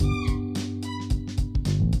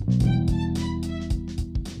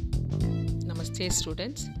Namaste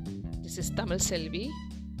students, this is Tamil Selvi,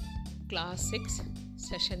 class 6,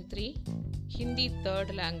 session 3, Hindi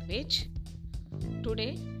third language.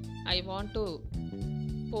 Today I want to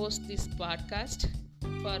post this podcast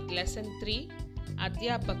for lesson 3,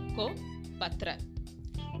 Adhyapak ko Patra.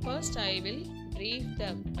 First I will brief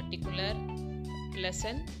the particular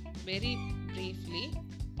lesson very briefly.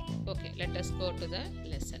 Okay, let us go to the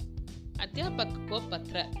lesson. अध्यापक को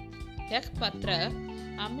पत्र। यह पत्र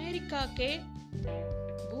America के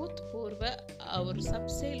भूतपूर्व और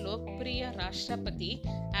सबसे लोकप्रिय राष्ट्रपति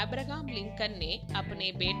अब्राहम लिंकन ने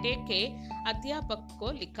अपने बेटे के अध्यापक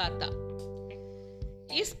को लिखा था।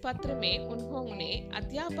 इस पत्र में उन्होंने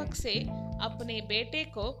अध्यापक से अपने बेटे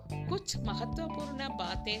को कुछ महत्वपूर्ण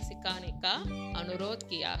बातें सिखाने का अनुरोध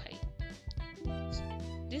किया है।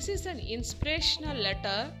 This is an inspirational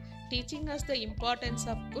letter teaching us the importance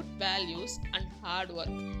of good values and hard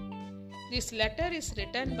work. This letter is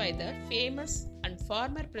written by the famous and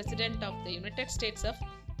former President of the United States of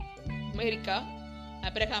America,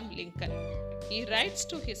 Abraham Lincoln. He writes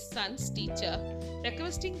to his son's teacher,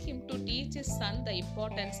 requesting him to teach his son the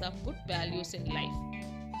importance of good values in life.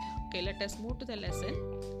 Okay, let us move to the lesson.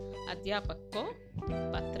 अध्यापक को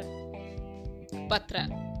पत्र। पत्र।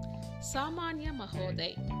 सामान्य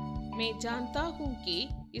महोदय, मैं जानता हूँ कि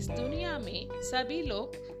इस दुनिया में सभी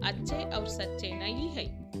लोग अच्छे और सच्चे नहीं हैं।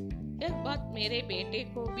 यह बात मेरे बेटे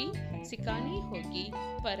को भी सिखानी होगी,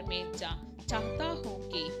 पर मैं चाहता हूँ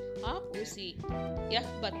कि आप उसे यह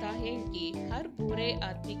बताएं कि हर बुरे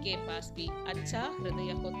आदमी के पास भी अच्छा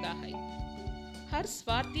हृदय होता है। हर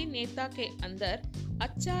स्वार्थी नेता के अंदर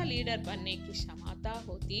अच्छा लीडर बनने की क्षमता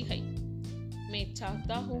होती है। मैं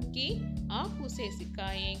चाहता हूँ कि आप उसे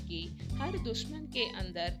सिखाएं कि हर दुश्मन के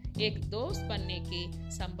अंदर एक दोस्त बनने की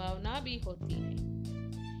संभावना भी होती है।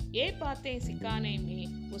 ये बातें सिखाने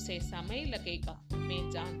में उसे समय लगेगा, मैं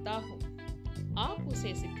जानता हूँ। आप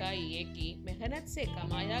उसे सिखाइए कि मेहनत से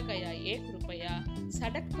कमाया गया 1 रुपया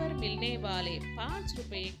सड़क पर मिलने वाले 5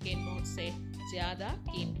 रुपये के नोट से ज्यादा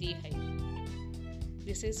कीमती है।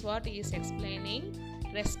 This is what he is explaining.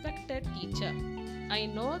 Respected teacher, I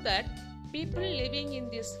know that people living in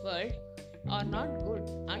this world are not good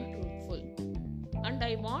and truthful, and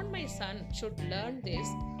I want my son should learn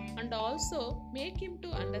this and also make him to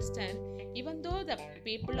understand, even though the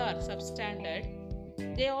people are substandard,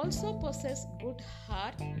 they also possess good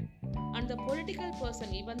heart, and the political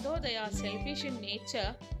person, even though they are selfish in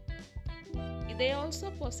nature, they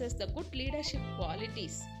also possess the good leadership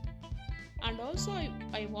qualities. And also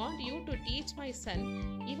I want you to teach my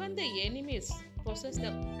son, even the enemies possess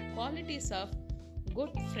the qualities of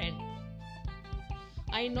good friend.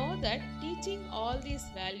 I know that teaching all these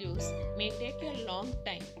values may take a long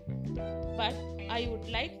time, but I would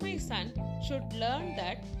like my son should learn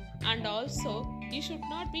that, and also he should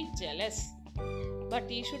not be jealous, but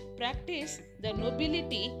he should practice the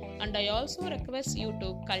nobility, and I also request you to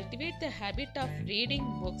cultivate the habit of reading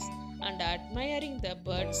books and admiring the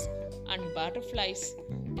birds and butterflies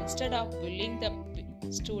instead of bullying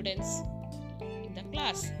the students in the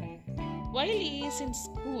class. While he is in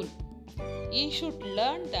school, he should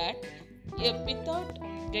learn that without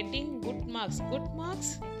getting good marks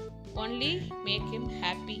only make him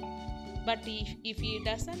happy. But if he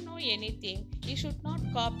doesn't know anything, he should not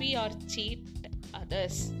copy or cheat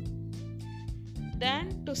others.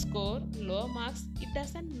 Then to score low marks, it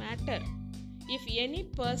doesn't matter. If any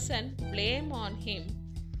person blame on him,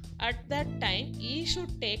 at that time he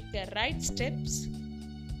should take the right steps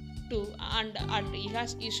and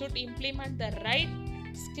he should implement the right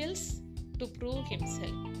skills to prove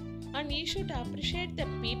himself, and he should appreciate the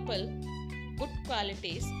people good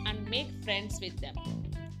qualities and make friends with them.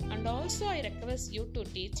 And also I request you to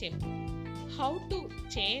teach him how to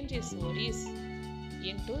change his worries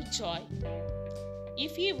into joy.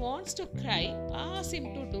 If he wants to cry, ask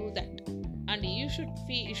him to do that, and he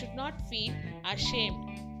should not feel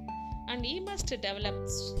ashamed, and he must develop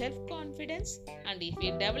self-confidence, and if he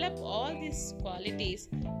develop all these qualities,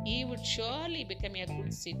 he would surely become a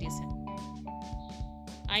good citizen.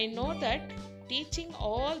 I know that teaching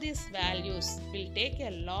all these values will take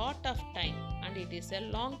a lot of time, and it is a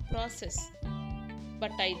long process,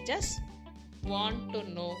 but I just want to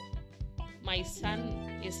know my son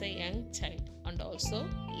is a young child and also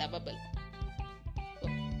lovable.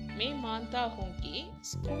 मैं मानता हूँ कि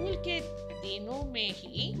school के दिनों में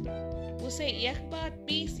ही उसे यह बात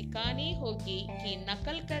भी सिखानी होगी कि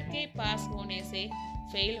नकल करके पास होने से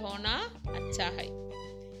फेल होना अच्छा है।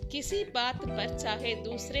 किसी बात पर चाहे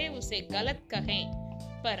दूसरे उसे गलत कहें,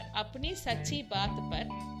 पर अपनी सच्ची बात पर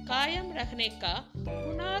कायम रखने का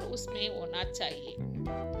हुनर उसमें होना चाहिए।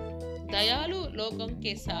 दयालु लोगों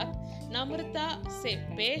के साथ नम्रता से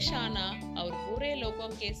पेश आना और बुरे लोगों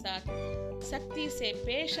के साथ सख्ती से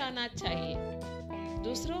पेश आना चाहिए।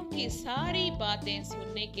 दूसरों की सारी बातें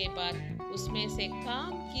सुनने के बाद उसमें से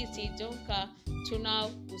काम की चीजों का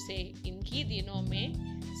चुनाव उसे इन्हीं दिनों में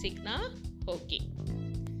सीखना होगी।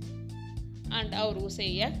 और उसे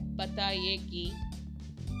यह बताइए कि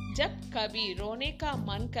जब कभी रोने का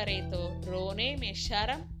मन करे तो रोने में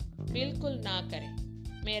शर्म बिल्कुल ना करे।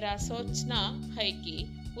 मेरा सोचना है कि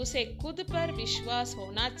उसे खुद पर विश्वास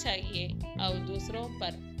होना चाहिए और दूसरों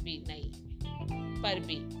पर भी नहीं, पर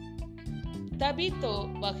भी तभी तो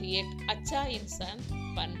वह एक अच्छा इंसान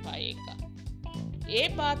बन पाएगा। ये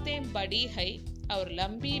बातें बड़ी है और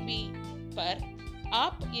लंबी भी, पर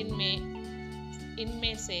आप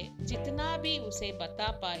इनमें से जितना भी उसे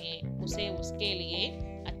बता पाए उसे उसके लिए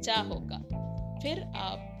अच्छा होगा। फिर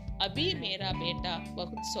आप अभी मेरा बेटा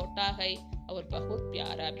बहुत छोटा है और बहुत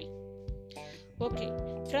प्यारा भी। Okay,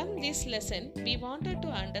 from this lesson we wanted to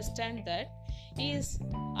understand that he is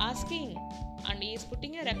asking and he is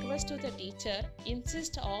putting a request to the teacher,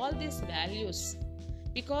 insist all these values,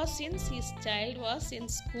 because since his child was in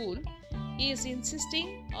school, he is insisting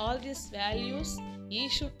all these values he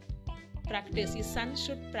should practice, his son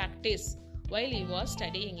should practice while he was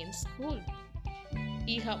studying in school.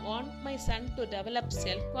 He want my son to develop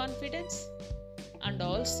self-confidence, and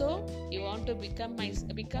also he want to become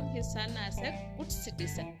his son as a good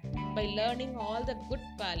citizen by learning all the good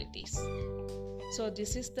qualities. So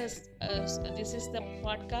this is the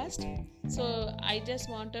podcast. So I just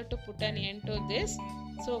wanted to put an end to this.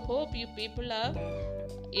 So hope you people are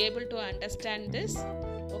able to understand this.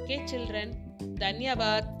 Okay children,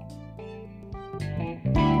 dhanyavad.